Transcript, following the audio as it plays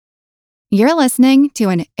You're listening to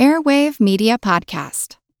an Airwave Media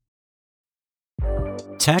Podcast.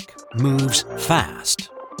 Tech moves fast,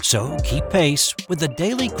 so keep pace with the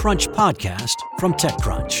Daily Crunch podcast from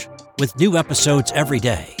TechCrunch. With new episodes every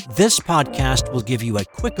day, this podcast will give you a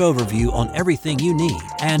quick overview on everything you need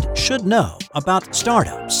and should know about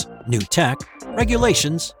startups, new tech,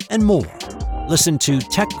 regulations, and more. Listen to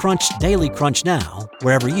TechCrunch Daily Crunch now,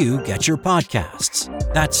 wherever you get your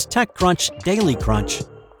podcasts. That's TechCrunch Daily Crunch,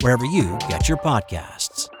 wherever you get your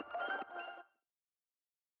podcasts.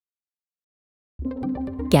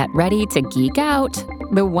 Get ready to geek out.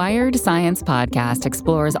 The Wired Science Podcast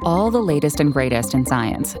explores all the latest and greatest in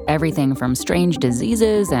science. Everything from strange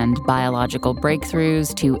diseases and biological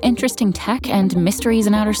breakthroughs to interesting tech and mysteries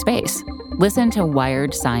in outer space. Listen to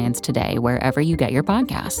Wired Science today wherever you get your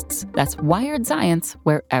podcasts. That's Wired Science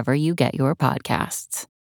wherever you get your podcasts.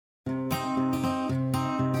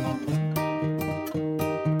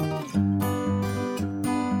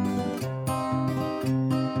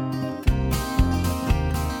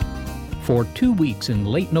 For 2 weeks in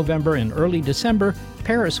late November and early December,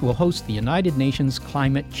 Paris will host the United Nations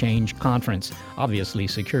Climate Change Conference. Obviously,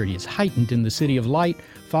 security is heightened in the City of Light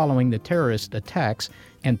following the terrorist attacks,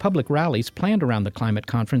 and public rallies planned around the climate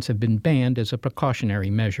conference have been banned as a precautionary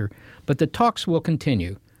measure. But the talks will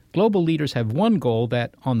continue. Global leaders have one goal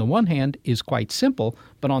that, on the one hand, is quite simple,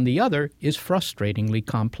 but on the other is frustratingly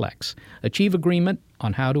complex: achieve agreement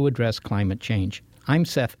on how to address climate change. I'm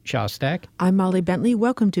Seth Shostak. I'm Molly Bentley.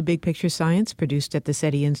 Welcome to Big Picture Science, produced at the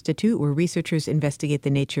SETI Institute, where researchers investigate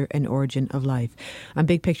the nature and origin of life. On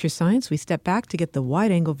Big Picture Science, we step back to get the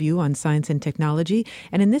wide-angle view on science and technology,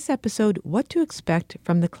 and in this episode, what to expect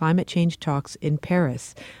from the climate change talks in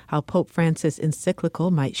Paris, how Pope Francis'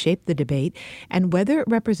 encyclical might shape the debate, and whether it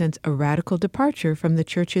represents a radical departure from the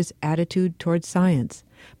Church's attitude towards science.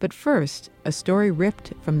 But first, a story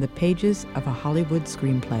ripped from the pages of a Hollywood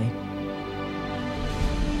screenplay.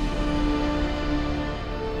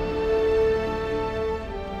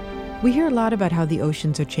 We hear a lot about how the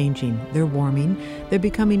oceans are changing. They're warming. They're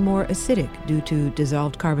becoming more acidic due to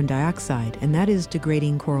dissolved carbon dioxide, and that is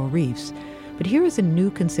degrading coral reefs. But here is a new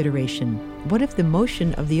consideration. What if the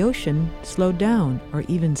motion of the ocean slowed down or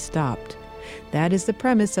even stopped? That is the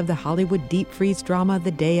premise of the Hollywood deep freeze drama The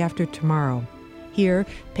Day After Tomorrow. Here,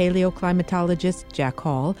 paleoclimatologist Jack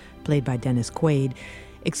Hall, played by Dennis Quaid,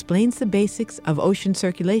 explains the basics of ocean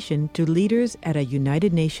circulation to leaders at a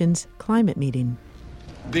United Nations climate meeting.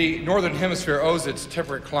 The Northern Hemisphere owes its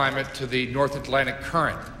temperate climate to the North Atlantic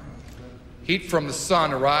Current. Heat from the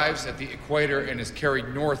sun arrives at the equator and is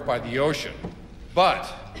carried north by the ocean. But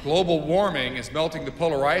global warming is melting the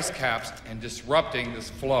polar ice caps and disrupting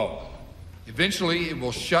this flow. Eventually, it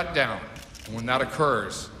will shut down, and when that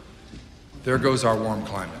occurs, there goes our warm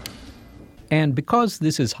climate. And because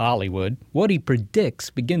this is Hollywood, what he predicts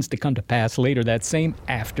begins to come to pass later that same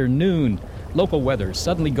afternoon. Local weather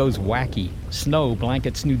suddenly goes wacky. Snow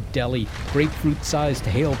blankets New Delhi, grapefruit-sized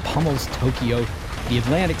hail pummels Tokyo. The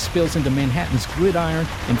Atlantic spills into Manhattan's gridiron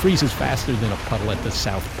and freezes faster than a puddle at the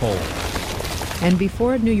South Pole. And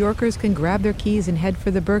before New Yorkers can grab their keys and head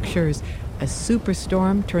for the Berkshires, a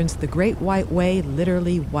superstorm turns the Great White Way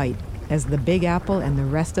literally white as the Big Apple and the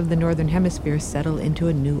rest of the Northern Hemisphere settle into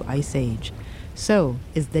a new ice age. So,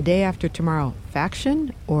 is The Day After Tomorrow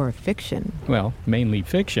faction or fiction? Well, mainly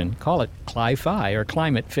fiction. Call it cli-fi or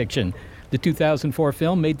climate fiction. The 2004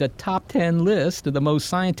 film made the top 10 list of the most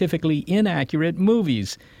scientifically inaccurate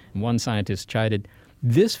movies. One scientist chided,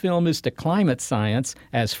 "This film is to climate science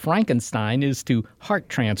as Frankenstein is to heart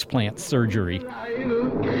transplant surgery."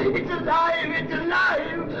 It's alive! It's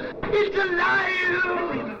alive! It's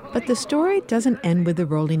alive! But the story doesn't end with the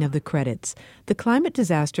rolling of the credits. The climate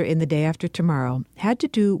disaster in The Day After Tomorrow had to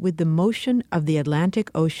do with the motion of the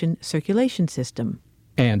Atlantic Ocean circulation system.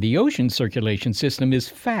 And the ocean circulation system is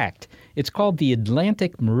fact. It's called the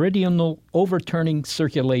Atlantic Meridional Overturning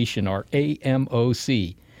Circulation, or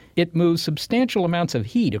AMOC. It moves substantial amounts of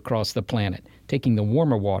heat across the planet, taking the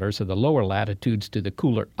warmer waters of the lower latitudes to the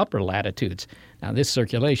cooler upper latitudes. Now, this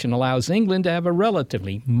circulation allows England to have a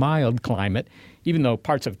relatively mild climate, even though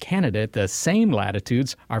parts of Canada at the same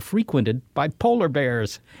latitudes are frequented by polar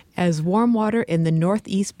bears. As warm water in the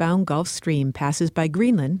northeast-bound Gulf Stream passes by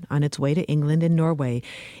Greenland on its way to England and Norway,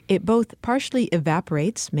 it both partially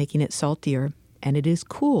evaporates, making it saltier, and it is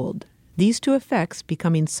cooled. These two effects,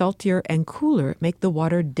 becoming saltier and cooler, make the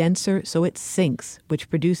water denser so it sinks, which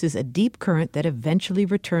produces a deep current that eventually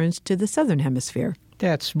returns to the southern hemisphere.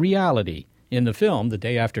 That's reality. In the film, The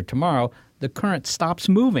Day After Tomorrow, the current stops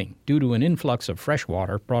moving due to an influx of fresh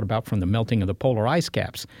water brought about from the melting of the polar ice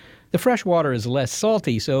caps. The fresh water is less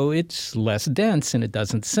salty, so it's less dense and it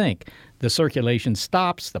doesn't sink. The circulation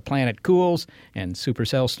stops, the planet cools, and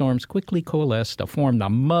supercell storms quickly coalesce to form the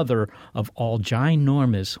mother of all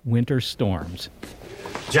ginormous winter storms.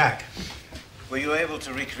 Jack, were you able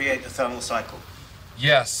to recreate the thermal cycle?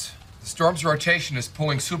 Yes. The storm's rotation is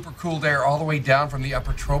pulling supercooled air all the way down from the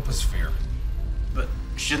upper troposphere. But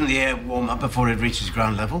shouldn't the air warm up before it reaches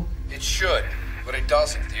ground level? It should, but it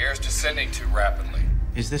doesn't. The air's descending too rapidly.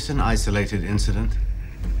 Is this an isolated incident?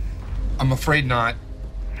 I'm afraid not.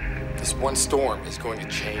 This one storm is going to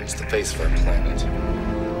change the face of our planet.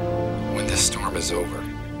 When this storm is over,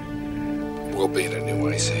 we'll be in a new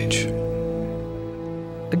ice age.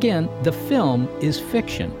 Again, the film is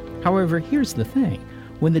fiction. However, here's the thing.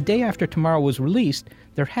 When The Day After Tomorrow was released,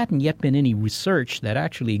 there hadn't yet been any research that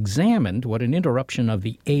actually examined what an interruption of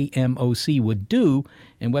the AMOC would do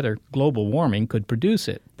and whether global warming could produce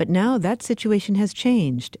it. But now that situation has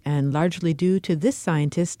changed, and largely due to this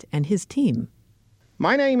scientist and his team.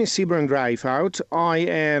 My name is Sybren Drijfhout. I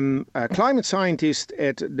am a climate scientist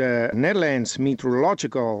at the Netherlands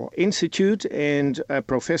Meteorological Institute and a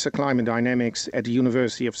professor of climate dynamics at the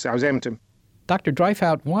University of Southampton. Dr.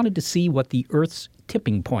 Drijfhout wanted to see what the Earth's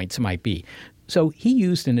tipping points might be. So he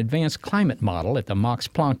used an advanced climate model at the Max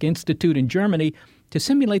Planck Institute in Germany to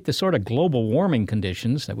simulate the sort of global warming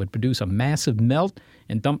conditions that would produce a massive melt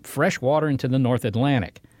and dump fresh water into the North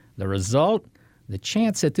Atlantic. The result? The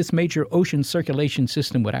chance that this major ocean circulation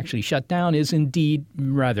system would actually shut down is indeed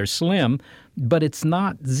rather slim, but it's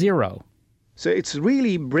not zero. So it's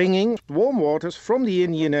really bringing warm waters from the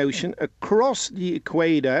Indian Ocean across the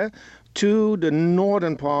equator to the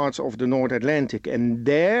northern parts of the North Atlantic, and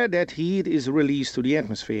there that heat is released to the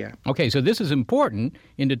atmosphere. Okay, so this is important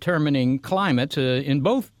in determining climate in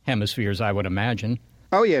both hemispheres, I would imagine.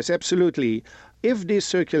 Oh yes, absolutely. If this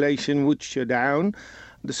circulation would shut down,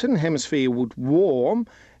 the southern hemisphere would warm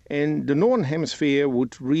and the northern hemisphere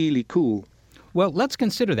would really cool. Well, let's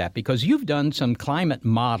consider that, because you've done some climate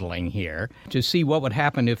modeling here to see what would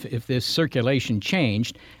happen if this circulation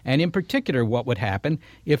changed, and in particular what would happen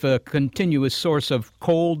if a continuous source of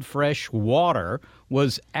cold, fresh water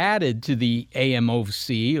was added to the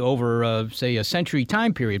AMOC over, say, a century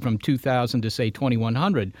time period from 2000 to, say,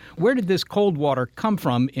 2100. Where did this cold water come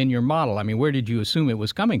from in your model? I mean, where did you assume it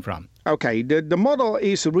was coming from? Okay, the model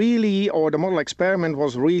is really, or the model experiment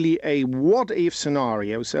was really a what-if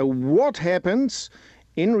scenario. So what happens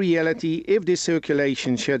in reality if this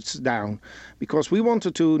circulation shuts down? Because we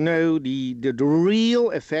wanted to know the real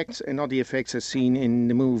effects and not the effects as seen in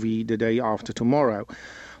the movie The Day After Tomorrow.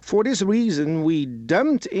 For this reason, we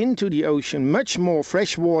dumped into the ocean much more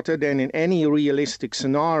fresh water than in any realistic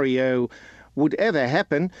scenario would ever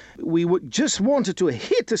happen. We just wanted to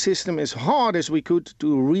hit the system as hard as we could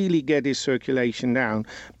to really get this circulation down.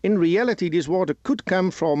 In reality, this water could come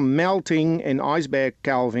from melting and iceberg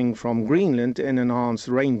calving from Greenland and enhanced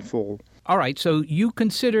rainfall. All right, so you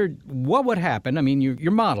considered what would happen. I mean,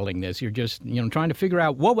 you're modeling this. You're just trying to figure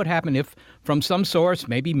out what would happen if from some source,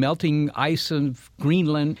 maybe melting ice of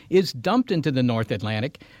Greenland, is dumped into the North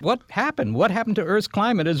Atlantic. What happened? What happened to Earth's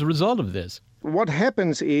climate as a result of this? What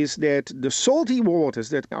happens is that the salty waters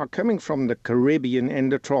that are coming from the Caribbean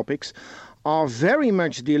and the tropics are very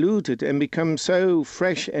much diluted and become so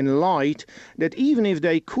fresh and light that even if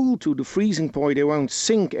they cool to the freezing point, they won't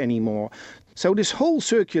sink anymore. So this whole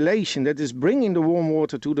circulation that is bringing the warm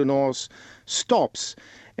water to the north stops.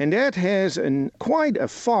 And that has quite a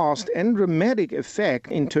fast and dramatic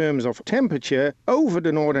effect in terms of temperature over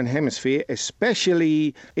the northern hemisphere,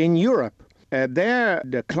 especially in Europe. There,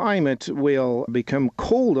 the climate will become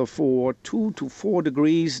colder for 2 to 4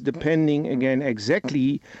 degrees, depending, again,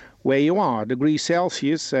 exactly where you are. Degrees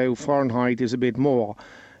Celsius, so Fahrenheit is a bit more.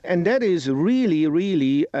 And that is really,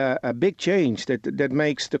 really a big change that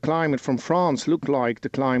makes the climate from France look like the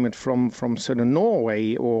climate from southern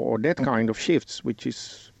Norway or that kind of shifts, which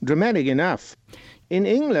is dramatic enough. In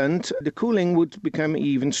England, the cooling would become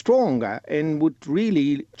even stronger and would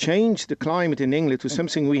really change the climate in England to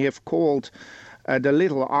something we have called the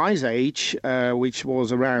Little Ice Age, which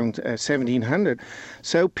was around 1700.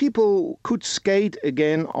 So people could skate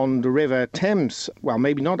again on the River Thames, well,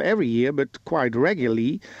 maybe not every year, but quite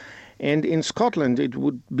regularly. And in Scotland, it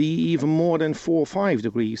would be even more than 4 or 5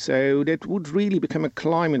 degrees. So that would really become a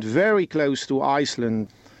climate very close to Iceland.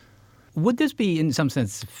 Would this be, in some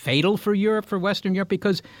sense, fatal for Europe, for Western Europe?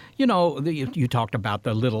 Because, you talked about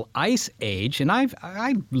the Little Ice Age, and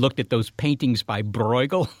I looked at those paintings by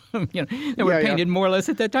Bruegel. They were painted more or less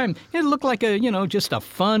at that time. It looked like just a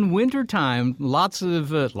fun winter time. Lots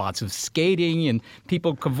of skating and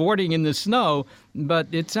people cavorting in the snow. But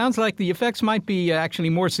it sounds like the effects might be actually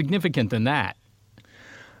more significant than that.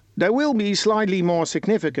 They will be slightly more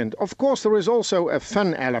significant. Of course, there is also a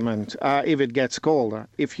fun element if it gets colder.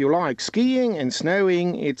 If you like skiing and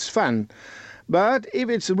snowing, it's fun. But if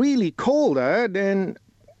it's really colder, then,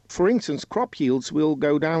 for instance, crop yields will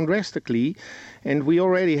go down drastically, and we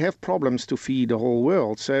already have problems to feed the whole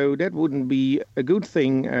world. So that wouldn't be a good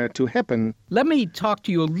thing to happen. Let me talk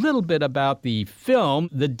to you a little bit about the film,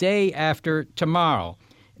 The Day After Tomorrow.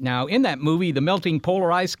 Now, in that movie, the melting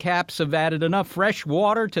polar ice caps have added enough fresh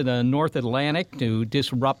water to the North Atlantic to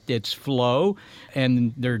disrupt its flow,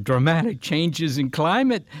 and there are dramatic changes in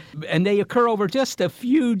climate, and they occur over just a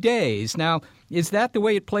few days. Now, is that the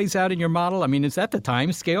way it plays out in your model? I mean, is that the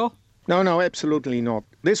time scale? No, absolutely not.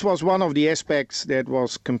 This was one of the aspects that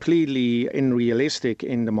was completely unrealistic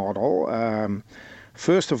in the model.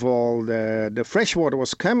 First of all, the fresh water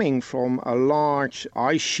was coming from a large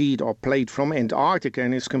ice sheet or plate from Antarctica,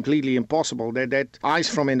 and it's completely impossible that ice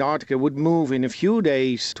from Antarctica would move in a few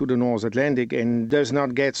days to the North Atlantic and does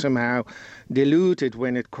not get somehow diluted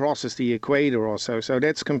when it crosses the equator or so. So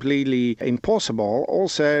that's completely impossible.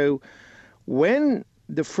 Also, when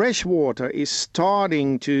the fresh water is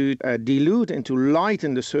starting to dilute and to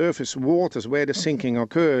lighten the surface waters where the sinking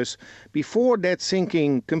occurs, before that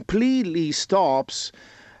sinking completely stops,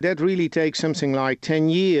 that really takes something like 10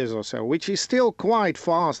 years or so, which is still quite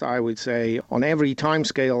fast, I would say. On every time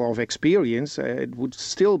scale of experience, it would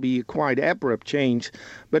still be a quite abrupt change,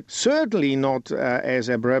 but certainly not as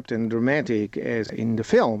abrupt and dramatic as in the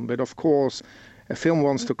film. But of course, a film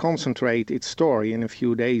wants to concentrate its story in a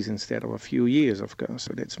few days instead of a few years, of course.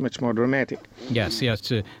 So that's much more dramatic. Yes.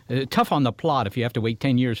 Tough on the plot if you have to wait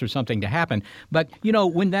 10 years for something to happen. But,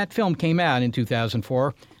 when that film came out in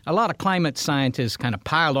 2004, a lot of climate scientists kind of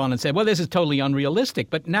piled on and said, well, this is totally unrealistic.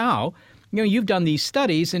 But now, you've done these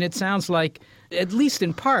studies, and it sounds like, at least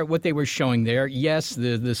in part, what they were showing there, yes,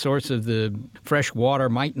 the source of the fresh water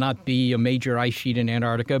might not be a major ice sheet in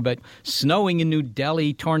Antarctica, but snowing in New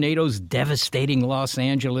Delhi, tornadoes devastating Los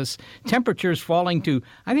Angeles, temperatures falling to,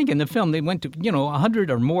 I think in the film they went to, 100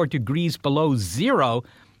 or more degrees below zero.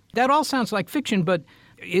 That all sounds like fiction, but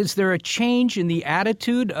is there a change in the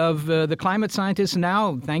attitude of the climate scientists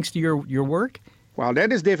now, thanks to your work? Well,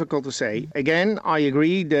 that is difficult to say. Again, I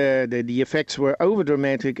agree the effects were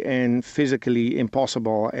overdramatic and physically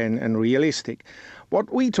impossible and unrealistic.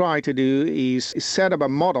 What we try to do is set up a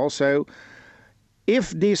model. So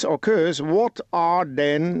if this occurs, what are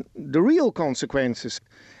then the real consequences?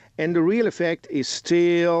 And the real effect is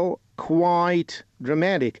still quite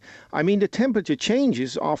dramatic. I mean, the temperature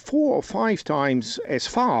changes are 4 or 5 times as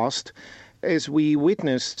fast as we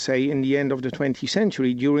witnessed, say, in the end of the 20th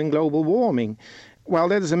century during global warming. Well,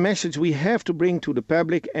 that is a message we have to bring to the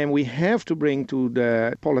public and we have to bring to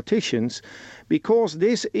the politicians, because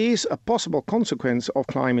this is a possible consequence of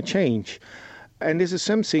climate change. And this is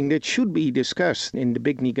something that should be discussed in the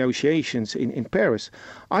big negotiations in Paris.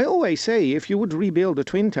 I always say, if you would rebuild the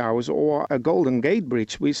Twin Towers or a Golden Gate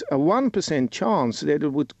Bridge with a 1% chance that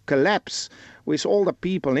it would collapse with all the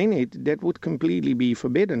people in it, that would completely be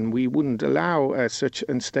forbidden. We wouldn't allow such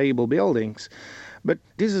unstable buildings. But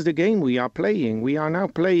this is the game we are playing. We are now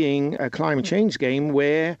playing a climate change game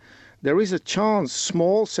where there is a chance,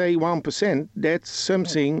 small, say 1%, that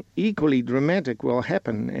something equally dramatic will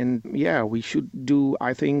happen. And we should do,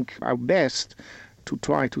 I think, our best to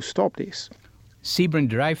try to stop this. Sybren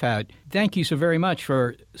Drijfhout, thank you so very much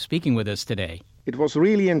for speaking with us today. It was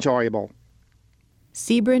really enjoyable.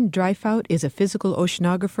 Sybren Drijfhout is a physical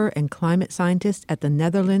oceanographer and climate scientist at the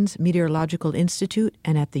Netherlands Meteorological Institute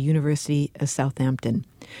and at the University of Southampton.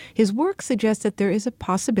 His work suggests that there is a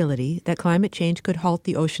possibility that climate change could halt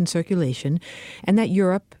the ocean circulation and that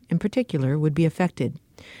Europe, in particular, would be affected.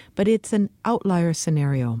 But it's an outlier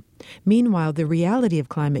scenario. Meanwhile, the reality of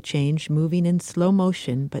climate change, moving in slow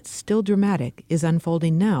motion but still dramatic, is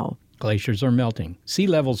unfolding now. Glaciers are melting, sea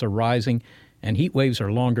levels are rising, and heat waves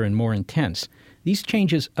are longer and more intense. These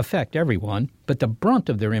changes affect everyone, but the brunt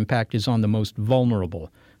of their impact is on the most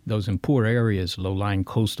vulnerable, those in poor areas, low-lying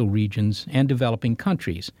coastal regions, and developing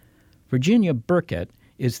countries. Virginia Burkett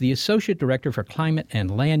is the Associate Director for Climate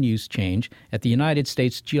and Land Use Change at the United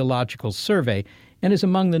States Geological Survey and is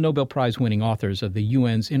among the Nobel Prize-winning authors of the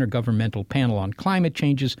UN's Intergovernmental Panel on Climate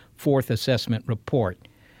Change's fourth assessment report.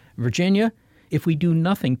 Virginia, if we do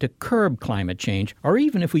nothing to curb climate change, or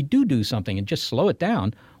even if we do something and just slow it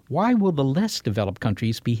down, why will the less developed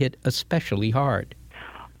countries be hit especially hard?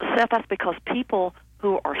 Seth, that's because people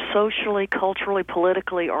who are socially, culturally,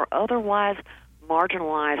 politically, or otherwise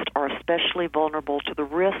marginalized are especially vulnerable to the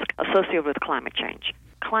risk associated with climate change.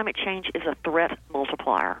 Climate change is a threat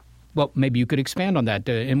multiplier. Well, maybe you could expand on that.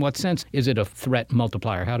 In what sense is it a threat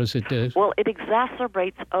multiplier? How does it... Well, it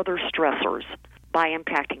exacerbates other stressors by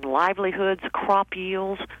impacting livelihoods, crop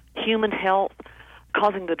yields, human health,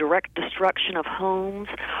 causing the direct destruction of homes,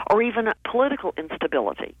 or even political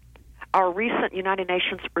instability. Our recent United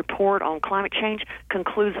Nations report on climate change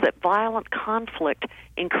concludes that violent conflict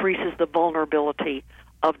increases the vulnerability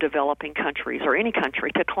of developing countries, or any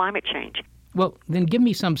country, to climate change. Well, then give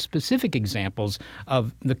me some specific examples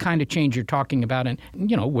of the kind of change you're talking about and,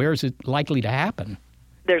 where is it likely to happen?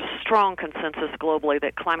 There's strong consensus globally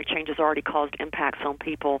that climate change has already caused impacts on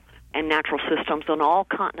people and natural systems on all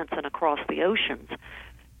continents and across the oceans.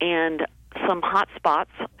 And some hot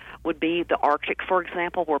spots would be the Arctic, for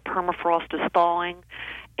example, where permafrost is thawing,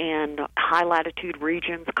 and high-latitude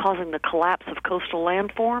regions causing the collapse of coastal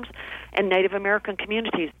landforms, and Native American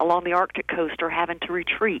communities along the Arctic coast are having to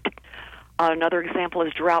retreat. Another example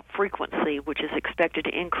is drought frequency, which is expected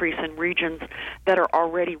to increase in regions that are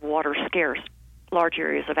already water scarce. Large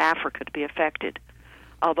areas of Africa to be affected.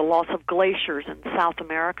 The loss of glaciers in South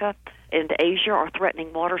America and Asia are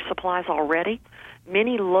threatening water supplies already.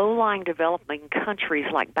 Many low-lying developing countries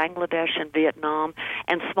like Bangladesh and Vietnam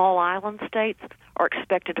and small island states are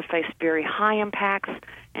expected to face very high impacts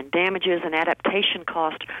and damages and adaptation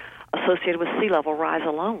costs associated with sea level rise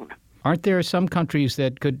alone. Aren't there some countries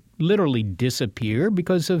that could literally disappear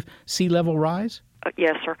because of sea level rise?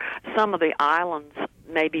 Yes, sir. Some of the islands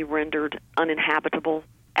may be rendered uninhabitable.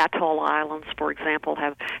 Atoll islands, for example,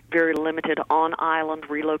 have very limited on-island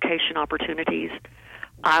relocation opportunities.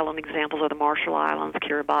 Island examples are the Marshall Islands,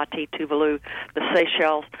 Kiribati, Tuvalu, the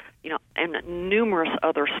Seychelles, and numerous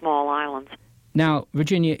other small islands. Now,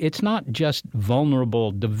 Virginia, it's not just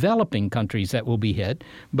vulnerable developing countries that will be hit,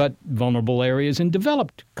 but vulnerable areas in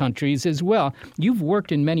developed countries as well. You've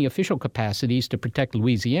worked in many official capacities to protect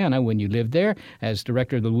Louisiana when you lived there as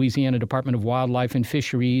director of the Louisiana Department of Wildlife and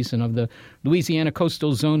Fisheries and of the Louisiana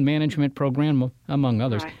Coastal Zone Management Program, among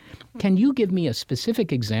others. Right. Can you give me a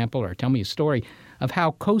specific example or tell me a story of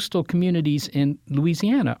how coastal communities in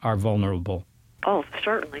Louisiana are vulnerable? Oh,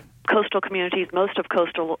 certainly. Coastal communities, most of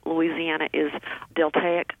coastal Louisiana is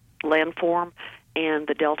deltaic landform, and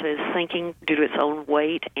the delta is sinking due to its own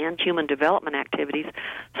weight and human development activities.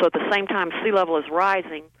 So at the same time sea level is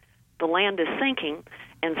rising, the land is sinking,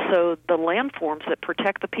 and so the landforms that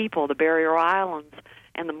protect the people, the barrier islands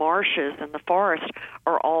and the marshes and the forests,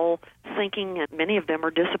 are all sinking, and many of them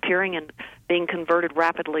are disappearing and being converted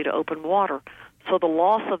rapidly to open water. So the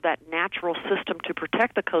loss of that natural system to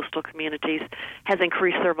protect the coastal communities has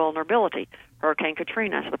increased their vulnerability. Hurricane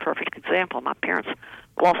Katrina is the perfect example. My parents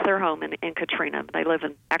lost their home in Katrina. They live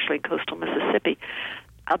in coastal Mississippi.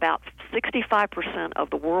 About 65% of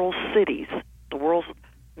the world's cities, the world's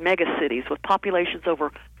megacities with populations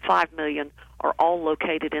over 5 million, are all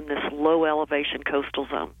located in this low-elevation coastal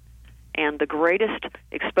zone. And the greatest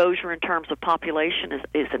exposure in terms of population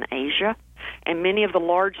is in Asia. And many of the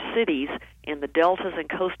large cities in the deltas and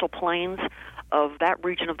coastal plains of that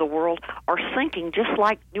region of the world are sinking just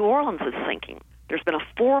like New Orleans is sinking. There's been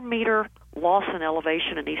a 4-meter loss in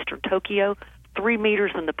elevation in eastern Tokyo, 3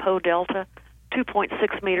 meters in the Po Delta,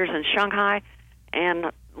 2.6 meters in Shanghai,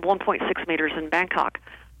 and 1.6 meters in Bangkok.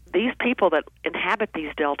 These people that inhabit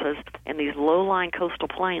these deltas and these low-lying coastal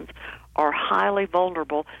plains are highly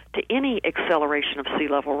vulnerable to any acceleration of sea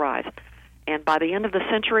level rise. And by the end of the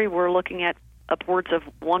century, we're looking at upwards of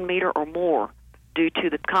 1 meter or more due to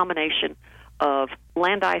the combination of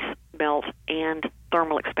land ice melt and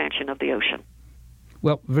thermal expansion of the ocean.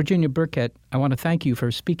 Well, Virginia Burkett, I want to thank you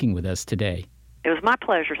for speaking with us today. It was my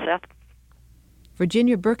pleasure, Seth.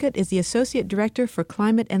 Virginia Burkett is the Associate Director for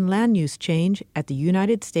Climate and Land Use Change at the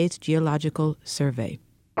United States Geological Survey.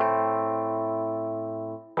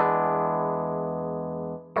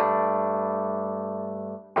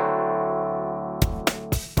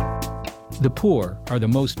 The poor are the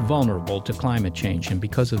most vulnerable to climate change, and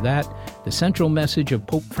because of that, the central message of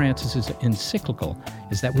Pope Francis's encyclical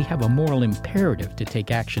is that we have a moral imperative to take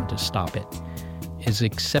action to stop it. Is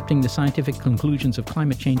accepting the scientific conclusions of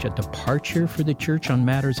climate change a departure for the Church on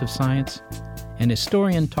matters of science? An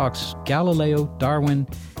historian talks Galileo, Darwin,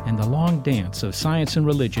 and the long dance of science and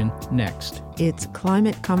religion next. It's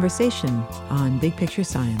Climate Conversation on Big Picture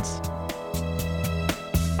Science.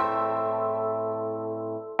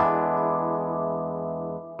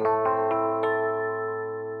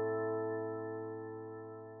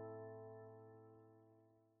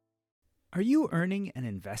 Are you earning and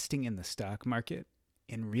investing in the stock market?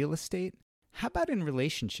 In real estate? How about in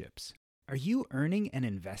relationships? Are you earning and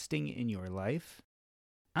investing in your life?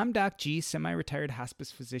 I'm Doc G, semi-retired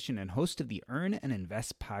hospice physician and host of the Earn and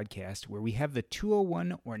Invest podcast, where we have the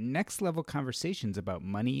 201 or next level conversations about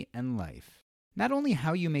money and life. Not only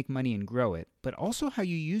how you make money and grow it, but also how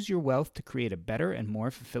you use your wealth to create a better and more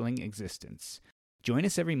fulfilling existence. Join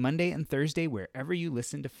us every Monday and Thursday wherever you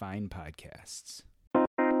listen to fine podcasts.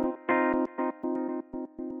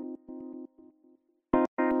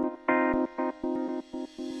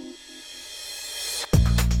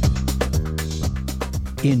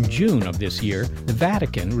 In June of this year, the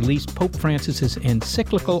Vatican released Pope Francis's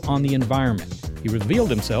encyclical on the environment. He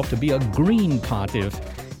revealed himself to be a green pontiff.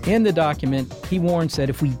 In the document, he warns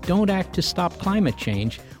that if we don't act to stop climate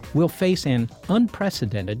change, we'll face an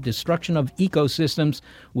unprecedented destruction of ecosystems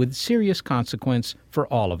with serious consequence for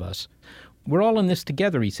all of us. We're all in this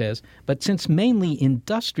together, he says, but since mainly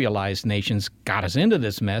industrialized nations got us into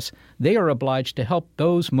this mess, they are obliged to help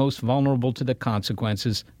those most vulnerable to the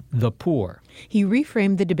consequences, the poor. He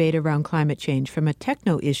reframed the debate around climate change from a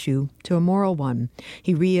techno issue to a moral one.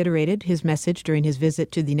 He reiterated his message during his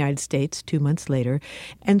visit to the United States 2 months later.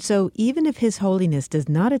 And so even if His Holiness does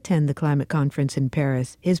not attend the climate conference in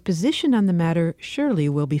Paris, his position on the matter surely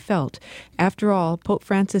will be felt. After all, Pope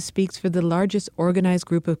Francis speaks for the largest organized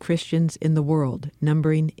group of Christians in the world,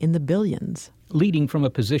 numbering in the billions. Leading from a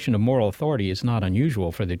position of moral authority is not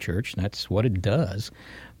unusual for the Church. That's what it does.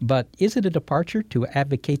 But is it a departure to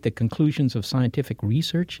advocate the conclusions of scientific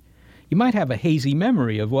research? You might have a hazy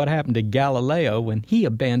memory of what happened to Galileo when he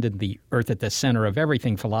abandoned the earth at the center of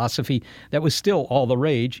everything philosophy that was still all the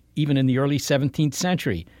rage, even in the early 17th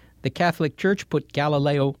century. The Catholic Church put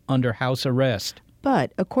Galileo under house arrest.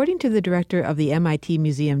 But according to the director of the MIT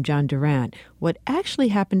Museum, John Durant, what actually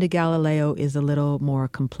happened to Galileo is a little more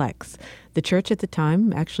complex. The Church at the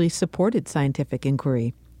time actually supported scientific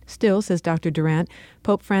inquiry. Still, says Dr. Durant,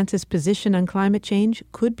 Pope Francis' position on climate change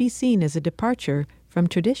could be seen as a departure from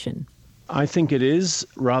tradition. I think it is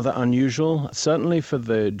rather unusual, certainly for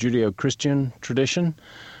the Judeo-Christian tradition,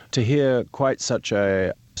 to hear quite such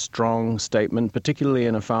a strong statement, particularly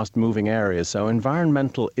in a fast-moving area. So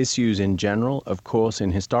environmental issues in general, of course,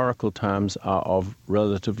 in historical terms, are of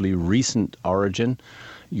relatively recent origin.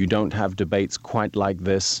 You don't have debates quite like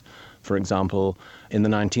this, for example, in the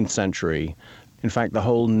 19th century. In fact, the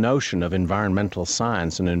whole notion of environmental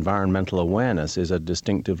science and environmental awareness is a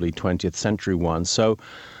distinctively 20th century one. So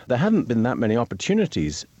there haven't been that many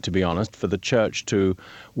opportunities, to be honest, for the Church to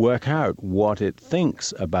work out what it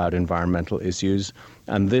thinks about environmental issues.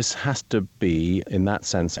 And this has to be, in that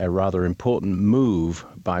sense, a rather important move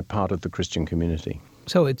by part of the Christian community.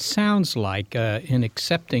 So it sounds like in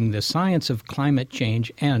accepting the science of climate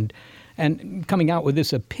change and coming out with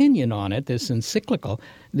this opinion on it, this encyclical,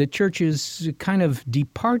 the Church is kind of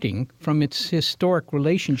departing from its historic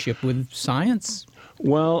relationship with science?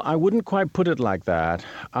 Well, I wouldn't quite put it like that.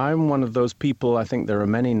 I'm one of those people, I think there are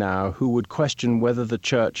many now, who would question whether the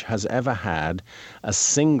Church has ever had a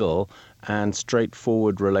single and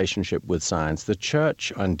straightforward relationship with science. The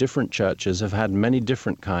Church and different churches have had many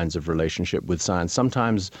different kinds of relationship with science,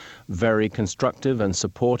 sometimes very constructive and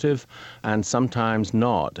supportive, and sometimes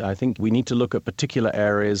not. I think we need to look at particular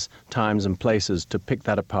areas, times, and places to pick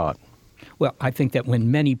that apart. Well, I think that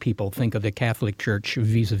when many people think of the Catholic Church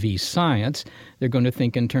vis-a-vis science, they're going to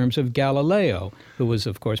think in terms of Galileo, who was,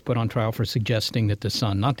 of course, put on trial for suggesting that the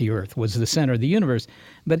sun, not the earth, was the center of the universe.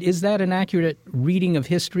 But is that an accurate reading of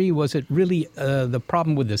history? Was it really the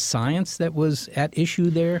problem with the science that was at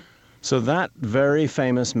issue there? So that very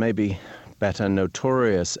famous, maybe better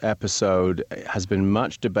notorious episode has been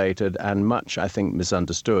much debated and much, I think,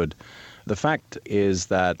 misunderstood. The fact is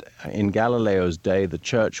that in Galileo's day, the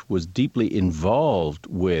Church was deeply involved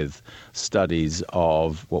with studies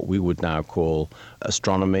of what we would now call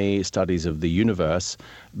astronomy, studies of the universe.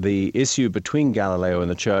 The issue between Galileo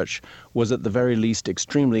and the Church was at the very least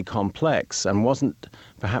extremely complex and wasn't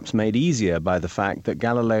perhaps made easier by the fact that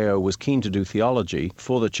Galileo was keen to do theology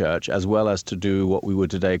for the Church as well as to do what we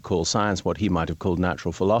would today call science, what he might have called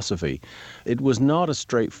natural philosophy. It was not a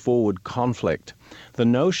straightforward conflict. The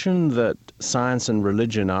notion that science and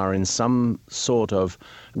religion are in some sort of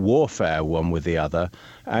warfare one with the other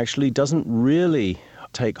actually doesn't really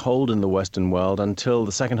take hold in the Western world until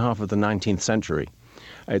the second half of the 19th century.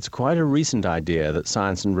 It's quite a recent idea that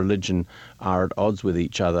science and religion are at odds with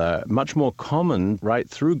each other. Much more common right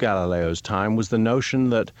through Galileo's time was the notion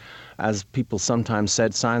that, as people sometimes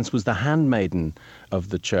said, science was the handmaiden of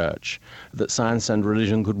the church, that science and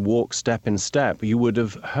religion could walk step in step. You would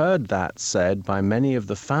have heard that said by many of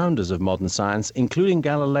the founders of modern science, including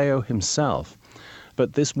Galileo himself.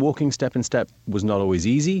 But this walking step in step was not always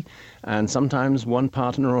easy, and sometimes one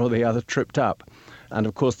partner or the other tripped up. And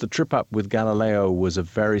of course, the trip up with Galileo was a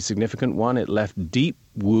very significant one. It left deep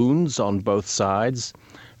wounds on both sides.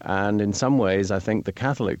 And in some ways, I think the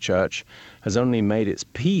Catholic Church has only made its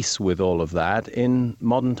peace with all of that in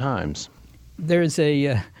modern times. There's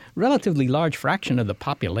a relatively large fraction of the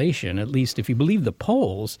population, at least if you believe the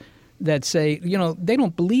polls, that say, they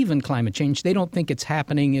don't believe in climate change. They don't think it's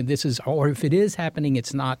happening. Or if it is happening,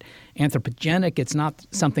 it's not anthropogenic. It's not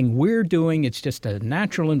something we're doing. It's just a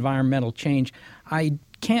natural environmental change. I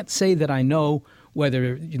can't say that I know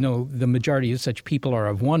whether, the majority of such people are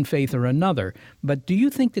of one faith or another. But do you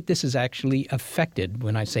think that this has actually affected,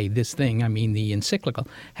 when I say this thing, I mean the encyclical,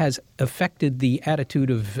 has affected the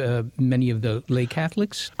attitude of many of the lay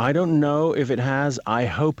Catholics? I don't know if it has. I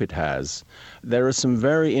hope it has. There are some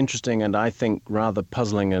very interesting and I think rather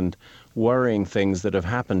puzzling and worrying things that have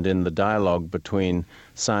happened in the dialogue between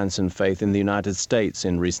science and faith in the United States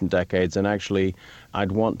in recent decades. And actually,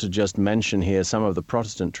 I'd want to just mention here some of the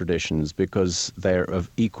Protestant traditions because they're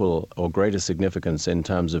of equal or greater significance in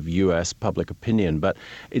terms of U.S. public opinion. But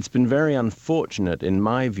it's been very unfortunate, in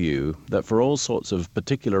my view, that for all sorts of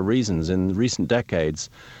particular reasons in recent decades,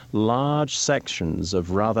 large sections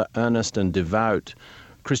of rather earnest and devout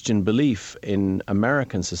Christian belief in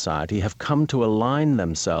American society have come to align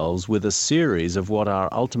themselves with a series of what are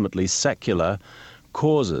ultimately secular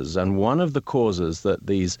causes. And one of the causes that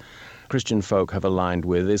these Christian folk have aligned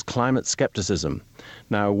with is climate skepticism.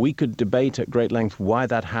 Now, we could debate at great length why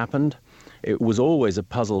that happened. It was always a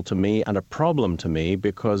puzzle to me and a problem to me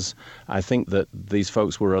because I think that these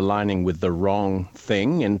folks were aligning with the wrong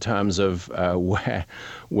thing in terms of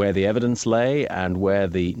where the evidence lay and where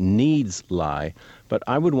the needs lie. But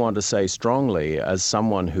I would want to say strongly, as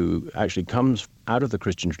someone who actually comes out of the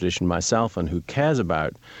Christian tradition myself and who cares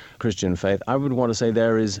about Christian faith, I would want to say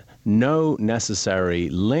there is no necessary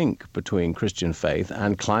link between Christian faith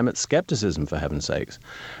and climate skepticism, for heaven's sakes.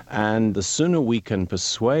 And the sooner we can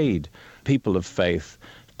persuade people of faith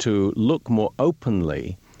to look more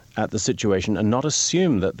openly at the situation and not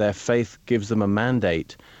assume that their faith gives them a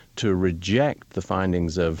mandate to reject the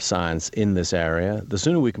findings of science in this area, the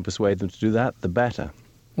sooner we can persuade them to do that, the better.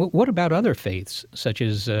 Well, what about other faiths, such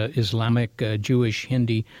as Islamic, Jewish,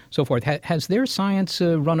 Hindi, so forth? Has their science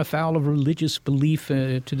run afoul of religious belief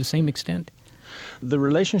to the same extent? The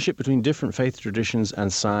relationship between different faith traditions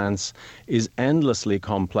and science is endlessly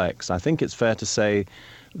complex. I think it's fair to say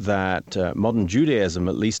that modern Judaism,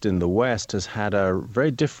 at least in the West, has had a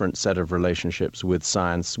very different set of relationships with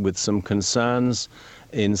science, with some concerns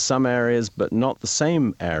in some areas, but not the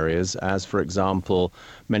same areas as, for example,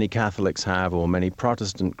 many Catholics have or many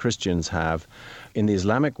Protestant Christians have. In the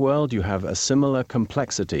Islamic world, you have a similar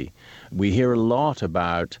complexity. We hear a lot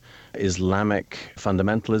about Islamic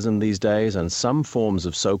fundamentalism these days, and some forms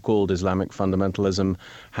of so-called Islamic fundamentalism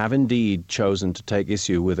have indeed chosen to take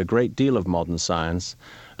issue with a great deal of modern science,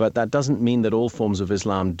 but that doesn't mean that all forms of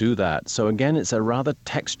Islam do that. So again, it's a rather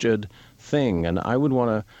textured thing, and I would want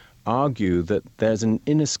to argue that there's an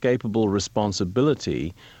inescapable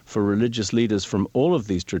responsibility for religious leaders from all of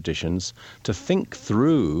these traditions to think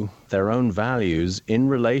through their own values in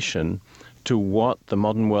relation to what the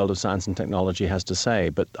modern world of science and technology has to say.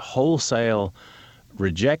 But wholesale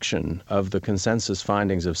rejection of the consensus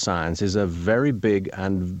findings of science is a very big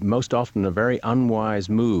and most often a very unwise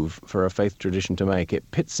move for a faith tradition to make. It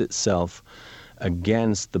pits itself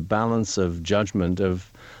against the balance of judgment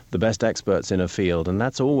of the best experts in a field, and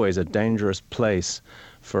that's always a dangerous place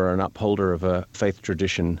for an upholder of a faith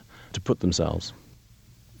tradition to put themselves.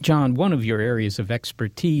 John, one of your areas of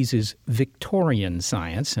expertise is Victorian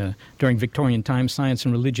science. During Victorian times, science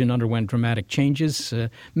and religion underwent dramatic changes.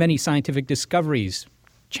 Many scientific discoveries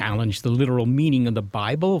challenged the literal meaning of the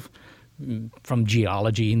Bible, from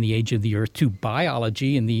geology in the age of the earth to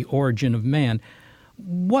biology and the origin of man.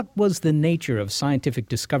 What was the nature of scientific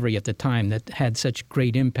discovery at the time that had such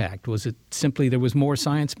great impact? Was it simply there was more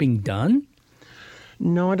science being done?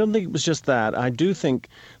 No, I don't think it was just that. I do think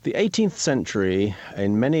the 18th century,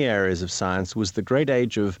 in many areas of science, was the great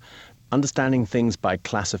age of understanding things by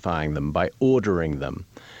classifying them, by ordering them.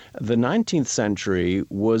 The 19th century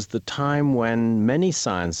was the time when many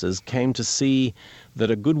sciences came to see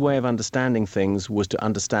that a good way of understanding things was to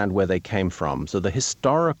understand where they came from. So the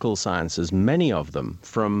historical sciences, many of them,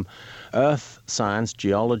 from earth science,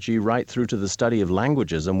 geology, right through to the study of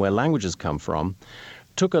languages and where languages come from,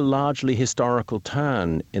 took a largely historical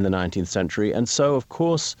turn in the 19th century. And so, of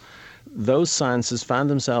course, those sciences found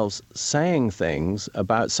themselves saying things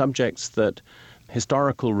about subjects that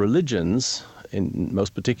historical religions, in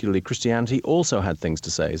most particularly Christianity, also had things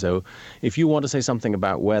to say. So if you want to say something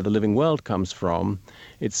about where the living world comes from,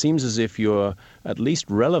 it seems as if you're at least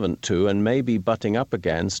relevant to and maybe butting up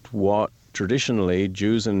against what traditionally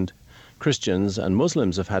Jews and Christians and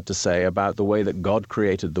Muslims have had to say about the way that God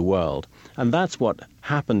created the world. And that's what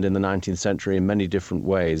happened in the 19th century in many different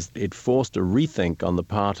ways. It forced a rethink on the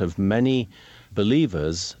part of many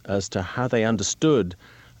believers as to how they understood,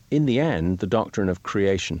 in the end, the doctrine of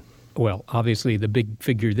creation. Well, obviously the big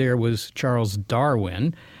figure there was Charles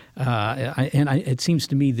Darwin. It seems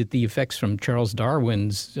to me that the effects from Charles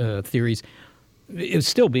Darwin's theories is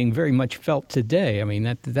still being very much felt today. I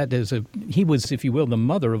mean, he was, if you will, the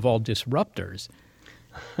mother of all disruptors.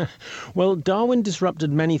 Well, Darwin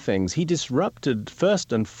disrupted many things. He disrupted,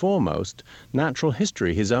 first and foremost, natural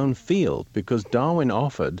history, his own field, because Darwin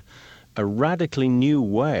offered a radically new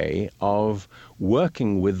way of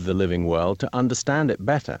working with the living world to understand it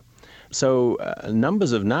better. So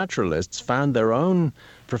numbers of naturalists found their own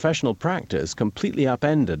professional practice completely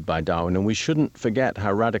upended by Darwin, and we shouldn't forget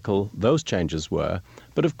how radical those changes were.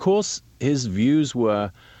 But of course, his views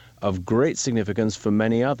were of great significance for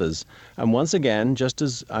many others. And once again, just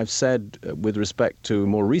as I've said with respect to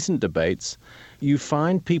more recent debates, you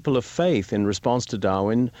find people of faith in response to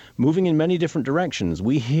Darwin moving in many different directions.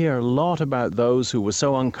 We hear a lot about those who were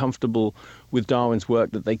so uncomfortable with Darwin's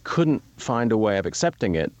work that they couldn't find a way of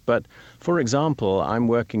accepting it. But, for example, I'm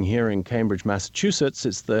working here in Cambridge, Massachusetts.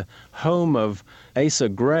 It's the home of Asa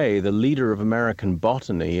Gray, the leader of American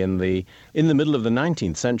botany in the middle of the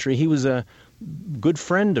 19th century. He was a good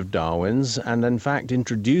friend of Darwin's and, in fact,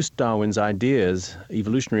 introduced Darwin's ideas,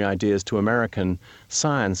 evolutionary ideas, to American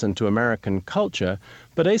science and to American culture.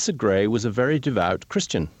 But Asa Gray was a very devout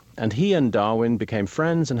Christian. And he and Darwin became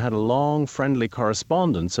friends and had a long, friendly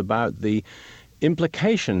correspondence about the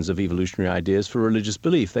implications of evolutionary ideas for religious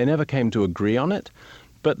belief. They never came to agree on it,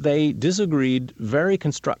 but they disagreed very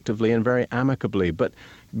constructively and very amicably. But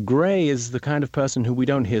Gray is the kind of person who we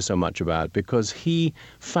don't hear so much about because he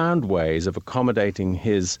found ways of accommodating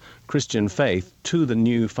his Christian faith to the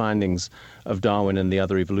new findings of Darwin and the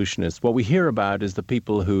other evolutionists. What we hear about is the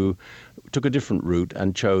people who took a different route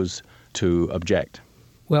and chose to object.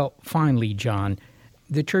 Well, finally, John,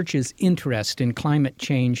 the Church's interest in climate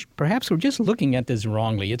change, perhaps we're just looking at this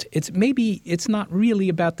wrongly. It's not really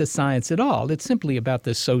about the science at all. It's simply about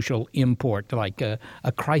the social import, like a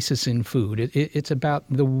crisis in food. It's about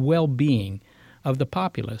the well-being of the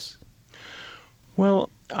populace. Well,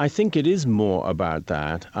 I think it is more about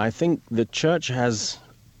that. I think the Church has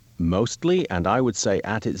mostly, and I would say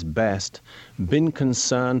at its best, been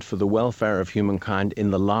concerned for the welfare of humankind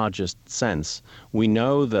in the largest sense. We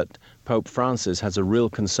know that Pope Francis has a real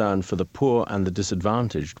concern for the poor and the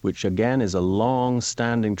disadvantaged, which again is a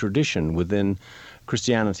long-standing tradition within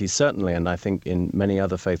Christianity, certainly, and I think in many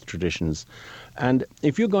other faith traditions. And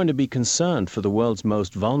if you're going to be concerned for the world's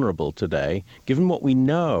most vulnerable today, given what we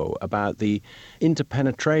know about the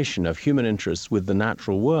interpenetration of human interests with the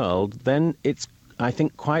natural world, then it's, I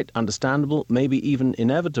think, quite understandable, maybe even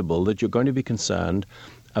inevitable, that you're going to be concerned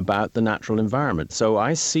about the natural environment. So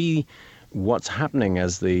I see what's happening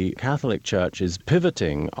as the Catholic Church is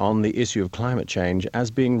pivoting on the issue of climate change as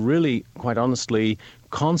being really, quite honestly,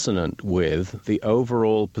 consonant with the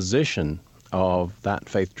overall position of that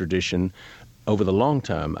faith tradition over the long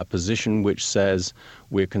term, a position which says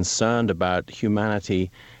we're concerned about humanity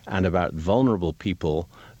and about vulnerable people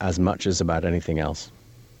as much as about anything else.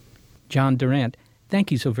 John Durant,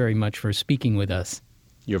 thank you so very much for speaking with us.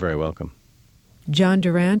 You're very welcome. John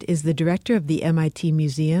Durant is the director of the MIT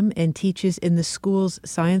Museum and teaches in the school's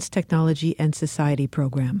Science, Technology, and Society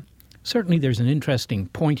program. Certainly there's an interesting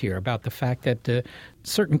point here about the fact that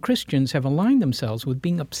certain Christians have aligned themselves with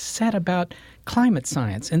being upset about climate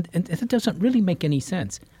science, and it doesn't really make any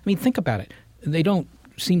sense. I mean, think about it. They don't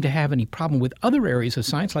seem to have any problem with other areas of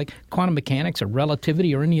science like quantum mechanics or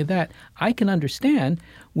relativity or any of that. I can understand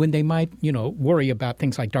when they might, worry about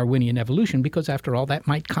things like Darwinian evolution because, after all, that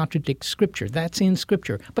might contradict Scripture. That's in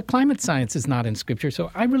Scripture. But climate science is not in Scripture,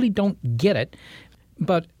 so I really don't get it.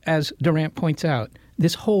 But as Durant points out,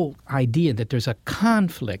 this whole idea that there's a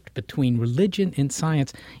conflict between religion and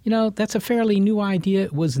science, that's a fairly new idea.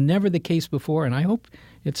 It was never the case before, and I hope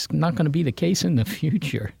it's not going to be the case in the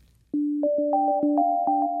future.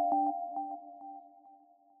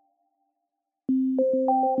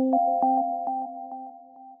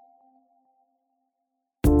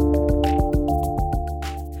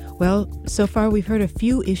 Well, so far we've heard a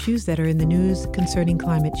few issues that are in the news concerning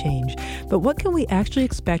climate change. But what can we actually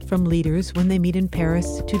expect from leaders when they meet in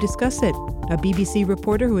Paris to discuss it? A BBC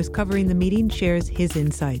reporter who is covering the meeting shares his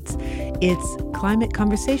insights. It's Climate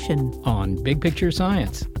Conversation on Big Picture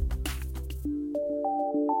Science.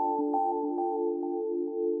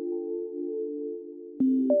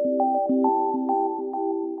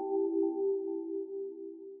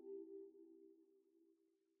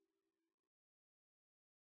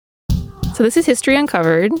 So this is History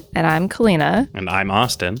Uncovered, and I'm Kalina. And I'm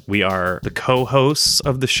Austin. We are the co-hosts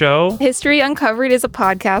of the show. History Uncovered is a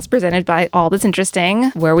podcast presented by All That's Interesting,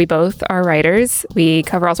 where we both are writers. We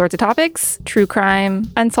cover all sorts of topics: true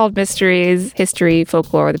crime, unsolved mysteries, history,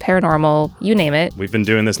 folklore, the paranormal, you name it. We've been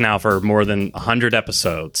doing this now for more than 100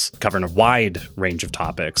 episodes, covering a wide range of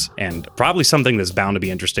topics, and probably something that's bound to be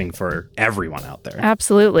interesting for everyone out there.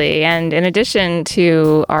 Absolutely. And in addition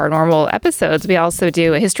to our normal episodes, we also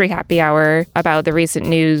do a history happy hour about the recent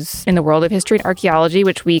news in the world of history and archaeology,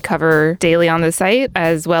 which we cover daily on the site,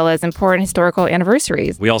 as well as important historical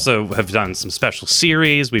anniversaries. We also have done some special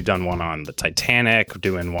series. We've done one on the Titanic,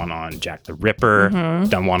 doing one on Jack the Ripper,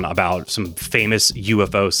 done one about some famous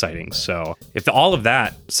UFO sightings. So if all of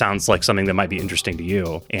that sounds like something that might be interesting to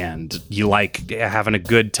you, and you like having a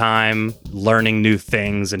good time, learning new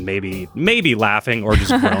things, and maybe laughing or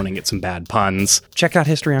just groaning at some bad puns, check out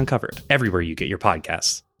History Uncovered everywhere you get your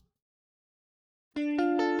podcasts.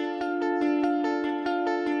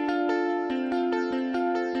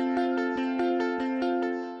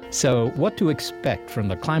 So, what to expect from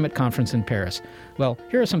the climate conference in Paris? Well,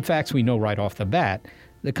 here are some facts we know right off the bat.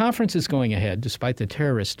 The conference is going ahead despite the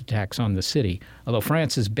terrorist attacks on the city, although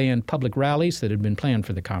France has banned public rallies that had been planned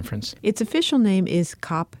for the conference. Its official name is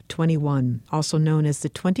COP21, also known as the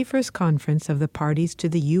 21st Conference of the Parties to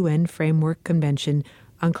the UN Framework Convention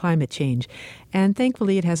on Climate Change. And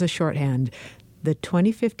thankfully, it has a shorthand, the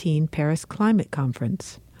 2015 Paris Climate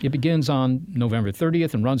Conference. It begins on November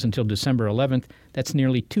 30th and runs until December 11th. That's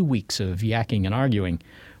nearly 2 weeks of yakking and arguing.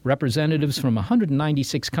 Representatives from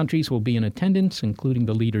 196 countries will be in attendance, including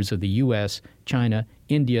the leaders of the U.S., China,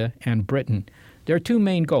 India, and Britain. There are two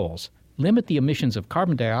main goals: limit the emissions of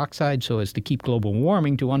carbon dioxide so as to keep global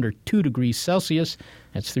warming to under 2 degrees Celsius,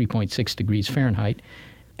 that's 3.6 degrees Fahrenheit,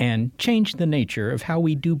 and change the nature of how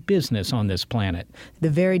we do business on this planet. The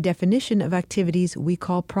very definition of activities we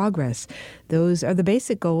call progress. Those are the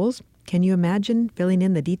basic goals. Can you imagine filling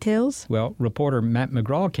in the details? Well, reporter Matt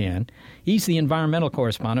McGraw can. He's the environmental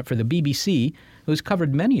correspondent for the BBC, who's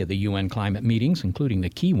covered many of the UN climate meetings, including the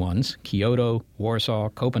key ones, Kyoto, Warsaw,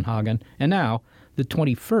 Copenhagen, and now the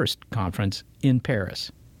 21st conference in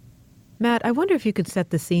Paris. Matt, I wonder if you could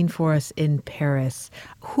set the scene for us in Paris.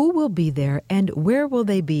 Who will be there and where will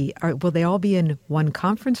they be? Will they all be in one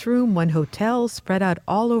conference room, one hotel, spread out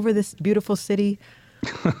all over this beautiful city?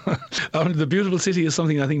 The beautiful city is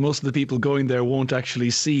something I think most of the people going there won't actually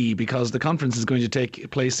see, because the conference is going to take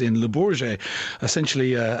place in Le Bourget,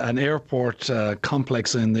 essentially an airport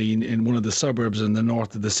complex in one of the suburbs in the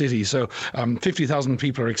north of the city. So 50,000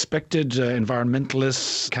 people are expected,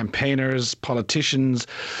 environmentalists, campaigners, politicians,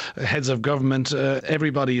 heads of government.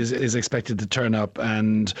 Everybody is expected to turn up,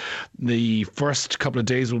 and the first couple of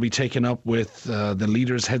days will be taken up with the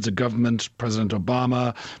leaders, heads of government, President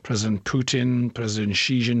Obama, President Putin, President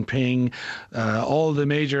Xi Jinping. All the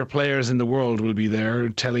major players in the world will be there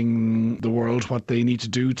telling the world what they need to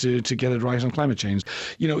do to get it right on climate change.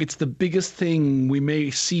 You know, it's the biggest thing we may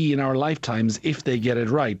see in our lifetimes if they get it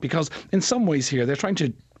right, because in some ways here they're trying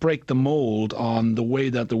to break the mold on the way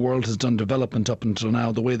that the world has done development up until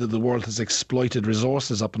now, the way that the world has exploited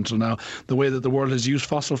resources up until now, the way that the world has used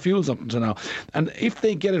fossil fuels up until now. And if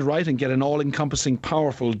they get it right and get an all-encompassing,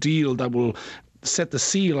 powerful deal that will set the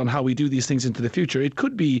seal on how we do these things into the future, it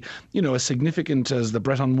could be, as significant as the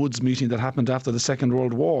Bretton Woods meeting that happened after the Second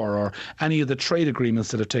World War, or any of the trade agreements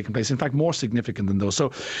that have taken place. In fact, more significant than those.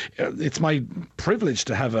 So it's my privilege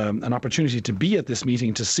to have an opportunity to be at this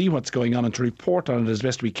meeting, to see what's going on and to report on it as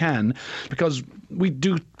best we can, because we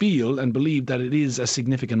do feel and believe that it is a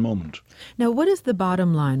significant moment. Now, what is the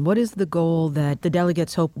bottom line? What is the goal that the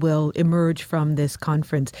delegates hope will emerge from this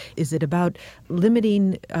conference? Is it about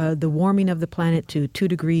limiting the warming of the planet to 2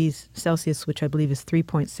 degrees Celsius, which I believe is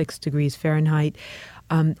 3.6 degrees Fahrenheit,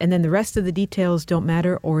 and then the rest of the details don't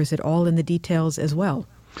matter, or is it all in the details as well?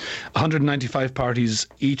 195 parties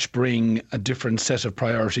each bring a different set of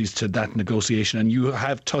priorities to that negotiation, and you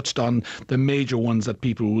have touched on the major ones that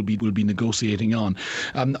people will be negotiating on.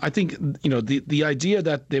 I think the idea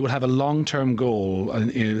that they will have a long-term goal,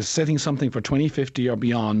 setting something for 2050 or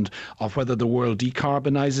beyond, of whether the world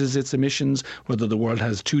decarbonizes its emissions, whether the world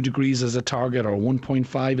has 2 degrees as a target or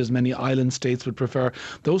 1.5 as many island states would prefer.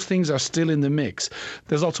 Those things are still in the mix.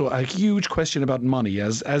 There's also a huge question about money,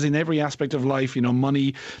 as in every aspect of life.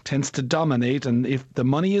 Money tends to dominate, and if the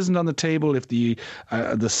money isn't on the table, if the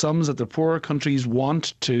sums that the poorer countries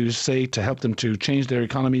want to help them to change their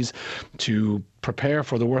economies, to prepare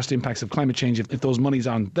for the worst impacts of climate change, if those monies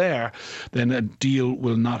aren't there, then a deal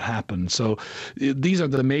will not happen. So these are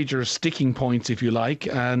the major sticking points, if you like,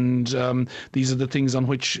 and these are the things on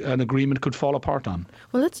which an agreement could fall apart on.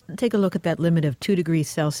 Well, let's take a look at that limit of 2 degrees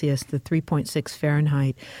Celsius, the 3.6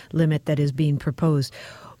 Fahrenheit limit that is being proposed.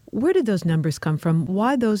 Where did those numbers come from?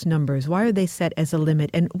 Why those numbers? Why are they set as a limit?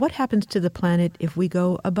 And what happens to the planet if we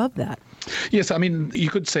go above that? Yes, I mean, you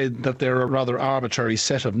could say that they're a rather arbitrary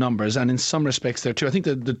set of numbers, and in some respects they're too. I think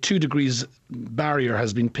that the 2 degrees barrier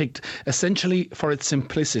has been picked essentially for its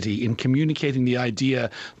simplicity in communicating the idea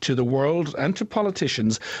to the world and to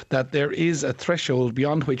politicians that there is a threshold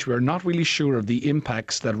beyond which we're not really sure of the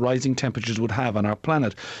impacts that rising temperatures would have on our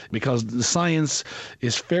planet, because the science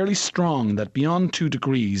is fairly strong that beyond 2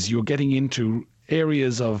 degrees you're getting into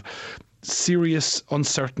areas of serious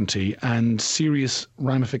uncertainty and serious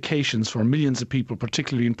ramifications for millions of people,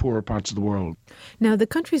 particularly in poorer parts of the world. Now, the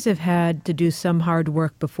countries have had to do some hard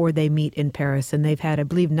work before they meet in Paris, and they've had, I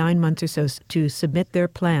believe, 9 months or so to submit their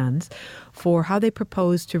plans for how they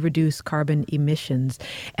propose to reduce carbon emissions.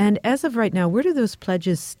 And as of right now, where do those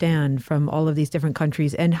pledges stand from all of these different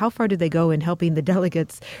countries, and how far do they go in helping the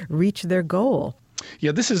delegates reach their goal?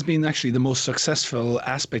 Yeah, this has been actually the most successful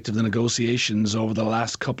aspect of the negotiations over the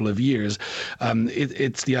last couple of years.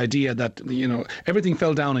 It's the idea that, everything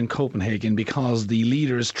fell down in Copenhagen because the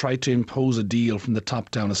leaders tried to impose a deal from the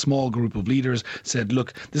top down. A small group of leaders said,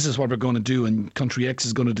 look, this is what we're going to do, and country X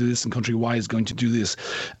is going to do this, and country Y is going to do this.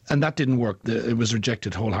 And that didn't work. It was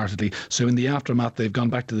rejected wholeheartedly. So in the aftermath, they've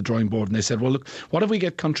gone back to the drawing board and they said, well, look, what if we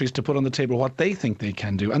get countries to put on the table what they think they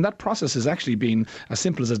can do? And that process has actually been, as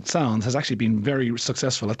simple as it sounds, has actually been very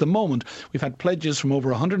successful. At the moment, we've had pledges from over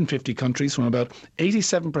 150 countries, from about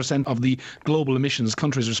 87% of the global emissions.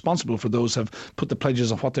 Countries responsible for those have put the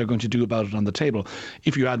pledges of what they're going to do about it on the table.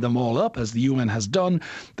 If you add them all up, as the UN has done,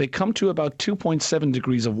 they come to about 2.7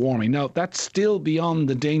 degrees of warming. Now, that's still beyond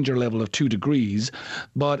the danger level of 2 degrees,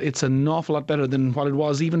 but it's an awful lot better than what it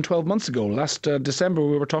was even 12 months ago. Last December,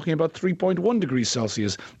 we were talking about 3.1 degrees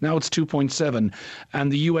Celsius. Now it's 2.7.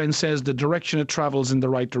 And the UN says the direction it travels in the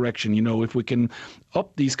right direction. If we can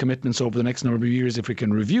up these commitments over the next number of years, if we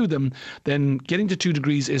can review them, then getting to 2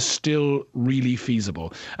 degrees is still really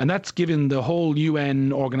feasible. And that's given the whole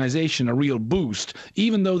UN organization a real boost.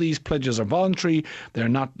 Even though these pledges are voluntary, they're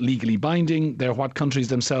not legally binding, they're what countries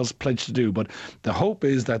themselves pledge to do. But the hope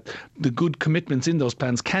is that the good commitments in those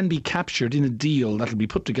plans can be captured in a deal that will be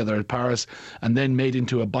put together at Paris and then made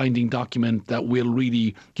into a binding document that will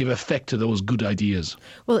really give effect to those good ideas.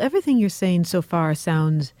 Well, everything you're saying so far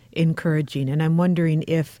sounds encouraging, and I'm wondering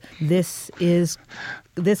if this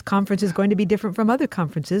conference is going to be different from other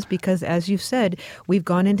conferences, because, as you've said, we've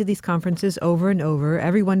gone into these conferences over and over,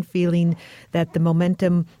 everyone feeling that the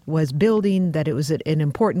momentum was building, that it was an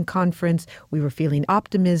important conference, we were feeling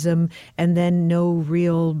optimism, and then no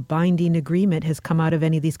real binding agreement has come out of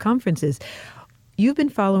any of these conferences. You've been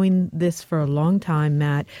following this for a long time,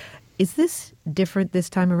 Matt. Is this different this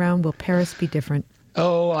time around? Will Paris be different?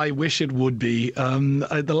 Oh, I wish it would be.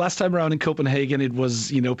 The last time around in Copenhagen, it was,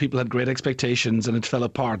 people had great expectations and it fell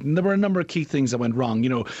apart. And there were a number of key things that went wrong.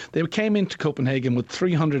 They came into Copenhagen with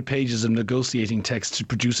 300 pages of negotiating text to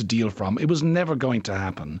produce a deal from. It was never going to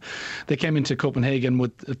happen. They came into Copenhagen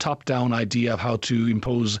with a top-down idea of how to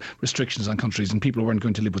impose restrictions on countries, and people weren't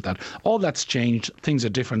going to live with that. All that's changed. Things are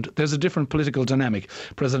different. There's a different political dynamic.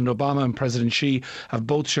 President Obama and President Xi have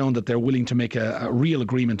both shown that they're willing to make a real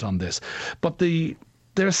agreement on this. But the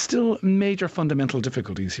There are still major fundamental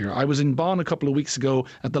difficulties here. I was in Bonn a couple of weeks ago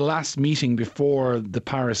at the last meeting before the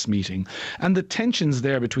Paris meeting, and the tensions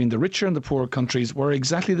there between the richer and the poorer countries were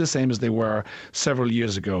exactly the same as they were several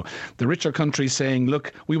years ago. The richer countries saying,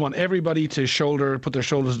 look, we want everybody to put their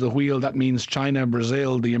shoulders to the wheel. That means China,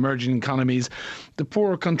 Brazil, the emerging economies. The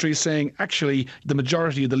poorer countries saying, actually, the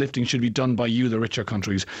majority of the lifting should be done by you, the richer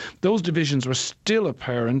countries. Those divisions were still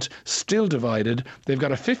apparent, still divided. They've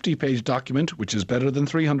got a 50-page document, which is better than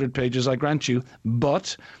 300 pages, I grant you,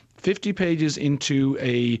 but 50 pages into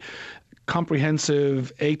a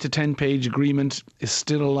comprehensive 8 to 10 page agreement is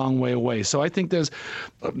still a long way away. So I think there's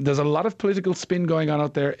a lot of political spin going on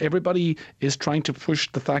out there. Everybody is trying to push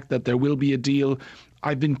the fact that there will be a deal.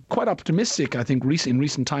 I've been quite optimistic, I think, in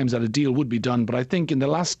recent times that a deal would be done, but I think in the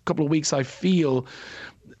last couple of weeks I feel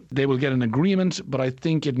they will get an agreement, but I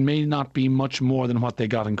think it may not be much more than what they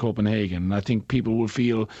got in Copenhagen. And I think people will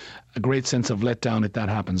feel a great sense of letdown if that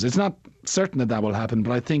happens. It's not certain that will happen,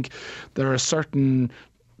 but I think there are certain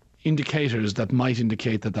indicators that might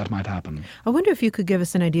indicate that might happen. I wonder if you could give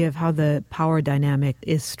us an idea of how the power dynamic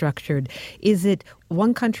is structured. Is it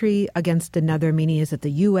one country against another, meaning is it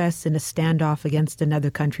the U.S. in a standoff against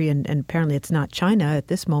another country? And apparently it's not China at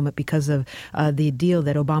this moment because of the deal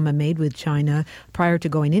that Obama made with China prior to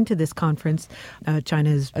going into this conference.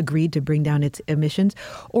 China has agreed to bring down its emissions.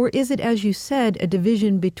 Or is it, as you said, a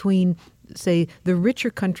division between, say, the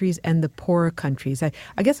richer countries and the poorer countries? I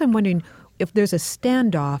guess I'm wondering if there's a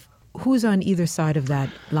standoff, who's on either side of that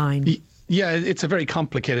line? Yeah, it's a very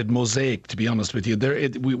complicated mosaic, to be honest with you.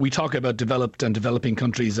 We talk about developed and developing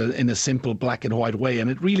countries in a simple black and white way, and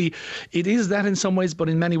it is that in some ways, but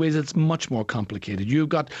in many ways it's much more complicated. You've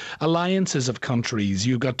got alliances of countries,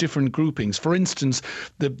 you've got different groupings. For instance,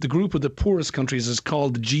 the group of the poorest countries is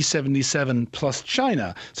called the G77 plus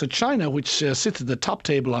China. So China, which sits at the top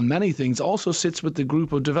table on many things, also sits with the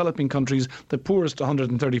group of developing countries, the poorest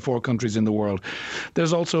 134 countries in the world.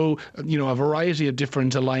 There's also, a variety of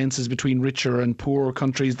different alliances between richer and poorer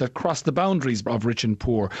countries that cross the boundaries of rich and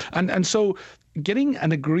poor. And so getting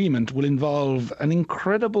an agreement will involve an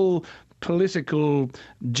incredible political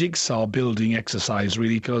jigsaw building exercise,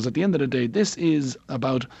 really, because at the end of the day, this is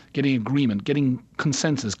about getting agreement, getting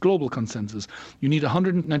consensus, global consensus. You need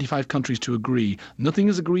 195 countries to agree. Nothing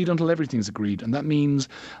is agreed until everything's agreed. And that means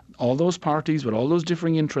all those parties with all those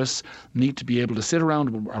differing interests need to be able to sit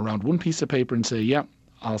around one piece of paper and say, yeah,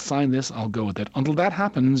 I'll sign this, I'll go with it. Until that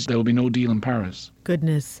happens, there will be no deal in Paris.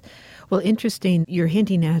 Goodness. Well, interesting. You're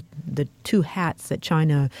hinting at the two hats that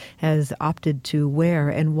China has opted to wear,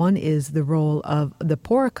 and one is the role of the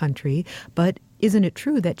poorer country. But isn't it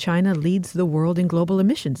true that China leads the world in global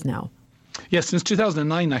emissions now? Yes, since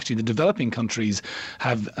 2009, actually, the developing countries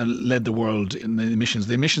have led the world in the emissions.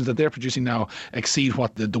 The emissions that they're producing now exceed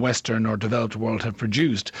what the Western or developed world have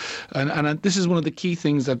produced. And this is one of the key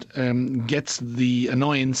things that gets the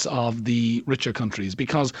annoyance of the richer countries,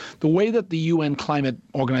 because the way that the UN Climate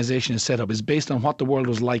Organization is set up is based on what the world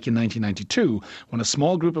was like in 1992, when a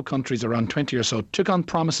small group of countries, around 20 or so, took on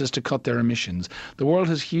promises to cut their emissions. The world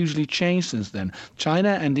has hugely changed since then.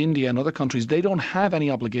 China and India and other countries, they don't have any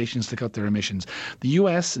obligations to cut their emissions. The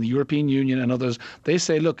US and the European Union and others, they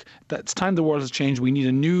say, look, it's time the world has changed. We need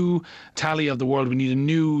a new tally of the world. We need a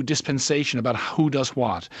new dispensation about who does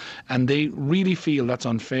what. And they really feel that's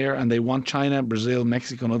unfair, and they want China, Brazil,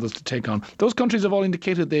 Mexico and others to take on. Those countries have all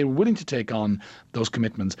indicated they're willing to take on those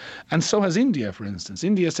commitments. And so has India, for instance.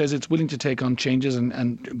 India says it's willing to take on changes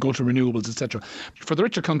and go to renewables, etc. For the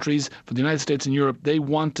richer countries, for the United States and Europe, they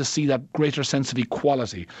want to see that greater sense of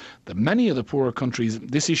equality. That many of the poorer countries,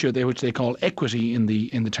 this issue which they call equity in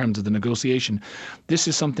the terms of the negotiation, this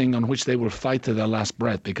is something on which they will fight to their last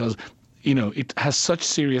breath, because it has such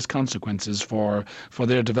serious consequences for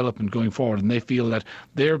their development going forward. And they feel that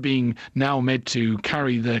they're being now made to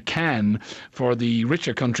carry the can for the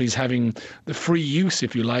richer countries having the free use,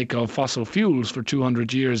 if you like, of fossil fuels for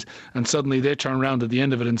 200 years. And suddenly they turn around at the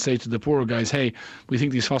end of it and say to the poorer guys, hey, we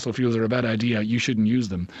think these fossil fuels are a bad idea. You shouldn't use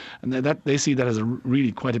them. And that they see that as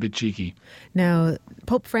really quite a bit cheeky. Now,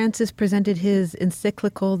 Pope Francis presented his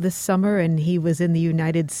encyclical this summer, and he was in the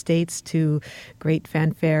United States to great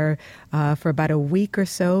fanfare for about a week or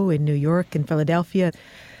so in New York and Philadelphia.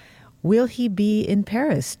 Will he be in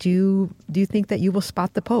Paris? Do you think that you will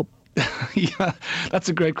spot the Pope? Yeah, that's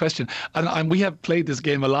a great question. And we have played this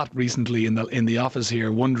game a lot recently in the office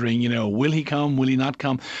here, wondering, will he come? Will he not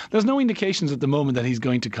come? There's no indications at the moment that he's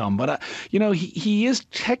going to come. But, he is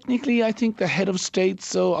technically, I think, the head of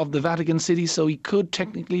state of the Vatican City, so he could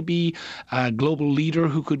technically be a global leader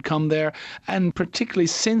who could come there. And particularly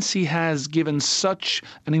since he has given such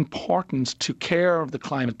an importance to care of the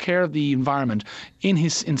climate, care of the environment in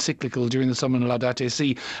his encyclical during the summer in Laudate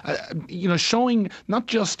Si, showing not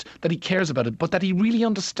just that he cares about it, but that he really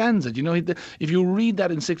understands it. If you read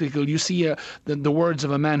that encyclical, you see the words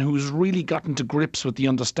of a man who's really gotten to grips with the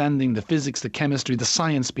understanding, the physics, the chemistry, the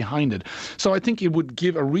science behind it. So I think it would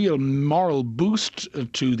give a real moral boost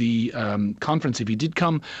to the conference if he did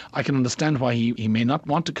come. I can understand why he may not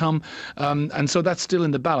want to come, and so that's still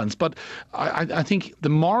in the balance. But I think the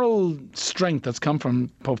moral strength that's come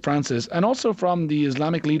from Pope Francis, and also from the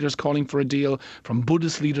Islamic leaders calling for a deal, from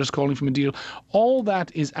Buddhist leaders calling for a deal, all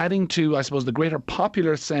that is adding to, I suppose, the greater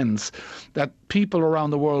popular sense that people around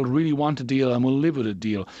the world really want a deal and will live with a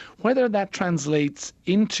deal. Whether that translates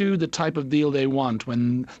into the type of deal they want,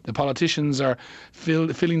 when the politicians are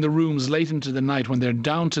filling the rooms late into the night, when they're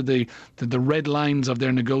down to the red lines of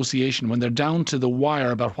their negotiation, when they're down to the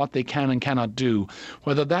wire about what they can and cannot do,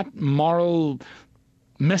 whether that moral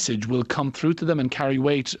message will come through to them and carry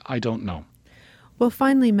weight, I don't know. Well,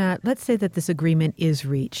 finally, Matt, let's say that this agreement is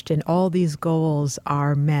reached and all these goals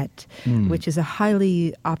are met, which is a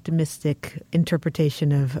highly optimistic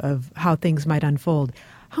interpretation of how things might unfold.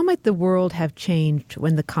 How might the world have changed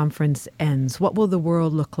when the conference ends? What will the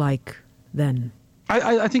world look like then?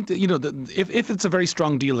 I think that, if it's a very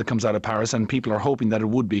strong deal that comes out of Paris, and people are hoping that it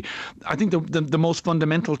would be, I think the most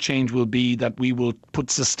fundamental change will be that we will put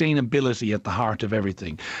sustainability at the heart of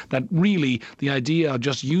everything. That really the idea of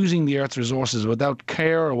just using the Earth's resources without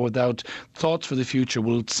care or without thoughts for the future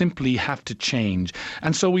will simply have to change.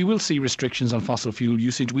 And so we will see restrictions on fossil fuel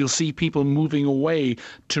usage. We'll see people moving away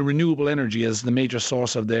to renewable energy as the major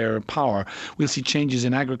source of their power. We'll see changes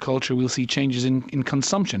in agriculture. We'll see changes in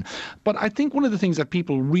consumption. But I think one of the things that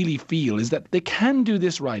people really feel is that they can do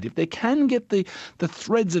this right. If they can get the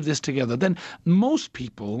threads of this together, then most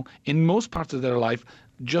people in most parts of their life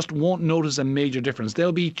just won't notice a major difference.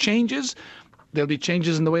 There'll be changes. There'll be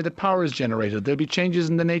changes in the way that power is generated. There'll be changes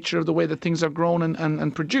in the nature of the way that things are grown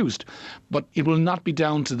and produced. But it will not be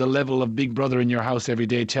down to the level of Big Brother in your house every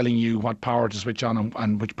day telling you what power to switch on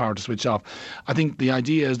and which power to switch off. I think the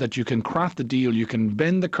idea is that you can craft the deal, you can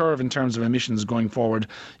bend the curve in terms of emissions going forward,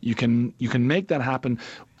 you can make that happen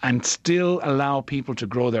and still allow people to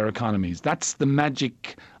grow their economies. That's the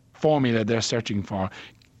magic formula they're searching for.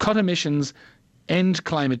 Cut emissions, end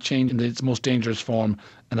climate change in its most dangerous form,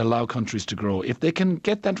 and allow countries to grow. If they can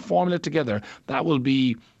get that formula together, that will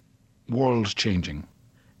be world-changing.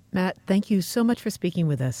 Matt, thank you so much for speaking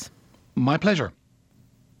with us. My pleasure.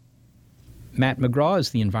 Matt McGraw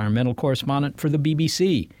is the environmental correspondent for the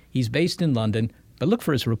BBC. He's based in London, but look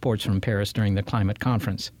for his reports from Paris during the climate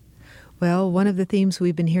conference. Well, one of the themes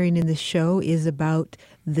we've been hearing in this show is about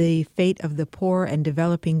the fate of the poor and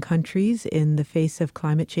developing countries in the face of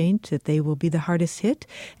climate change, that they will be the hardest hit,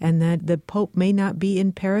 and that the Pope may not be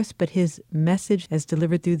in Paris, but his message as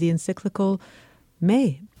delivered through the encyclical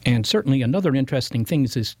may. And certainly another interesting thing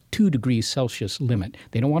is this 2 degrees Celsius limit.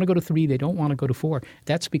 They don't want to go to 3, they don't want to go to 4.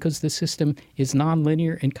 That's because the system is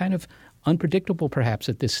nonlinear and kind of unpredictable perhaps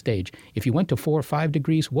at this stage. If you went to 4 or 5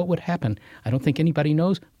 degrees, what would happen? I don't think anybody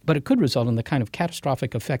knows, but it could result in the kind of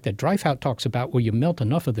catastrophic effect that Dreyfus talks about, where you melt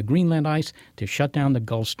enough of the Greenland ice to shut down the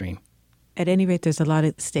Gulf Stream. At any rate, there's a lot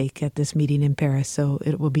at stake at this meeting in Paris, so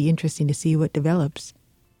it will be interesting to see what develops.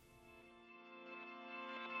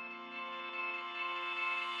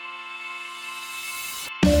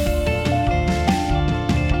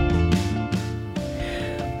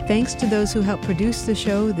 Thanks to those who helped produce the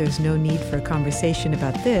show. There's no need for a conversation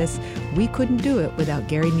about this. We couldn't do it without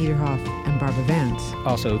Gary Niederhoff and Barbara Vance.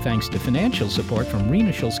 Also, thanks to financial support from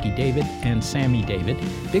Rena Shulsky-David and Sammy David.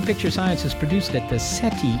 Big Picture Science is produced at the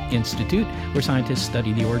SETI Institute, where scientists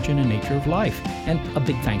study the origin and nature of life. And a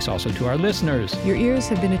big thanks also to our listeners. Your ears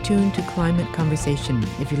have been attuned to climate conversation.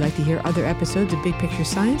 If you'd like to hear other episodes of Big Picture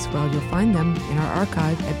Science, well, you'll find them in our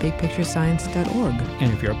archive at bigpicturescience.org.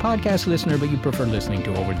 And if you're a podcast listener, but you prefer listening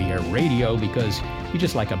to over-the-air radio because you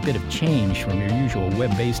just like a bit of change from your usual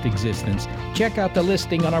web-based existence, check out the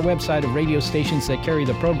listing on our website of radio stations that carry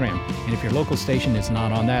the program. And if your local station is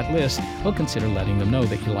not on that list, well, consider letting them know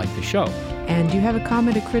that you like the show. And you have a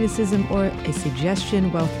comment, a criticism, or a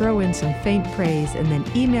suggestion, well, throw in some faint praise and then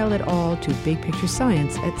email it all to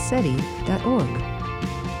bigpicturescience@seti.org.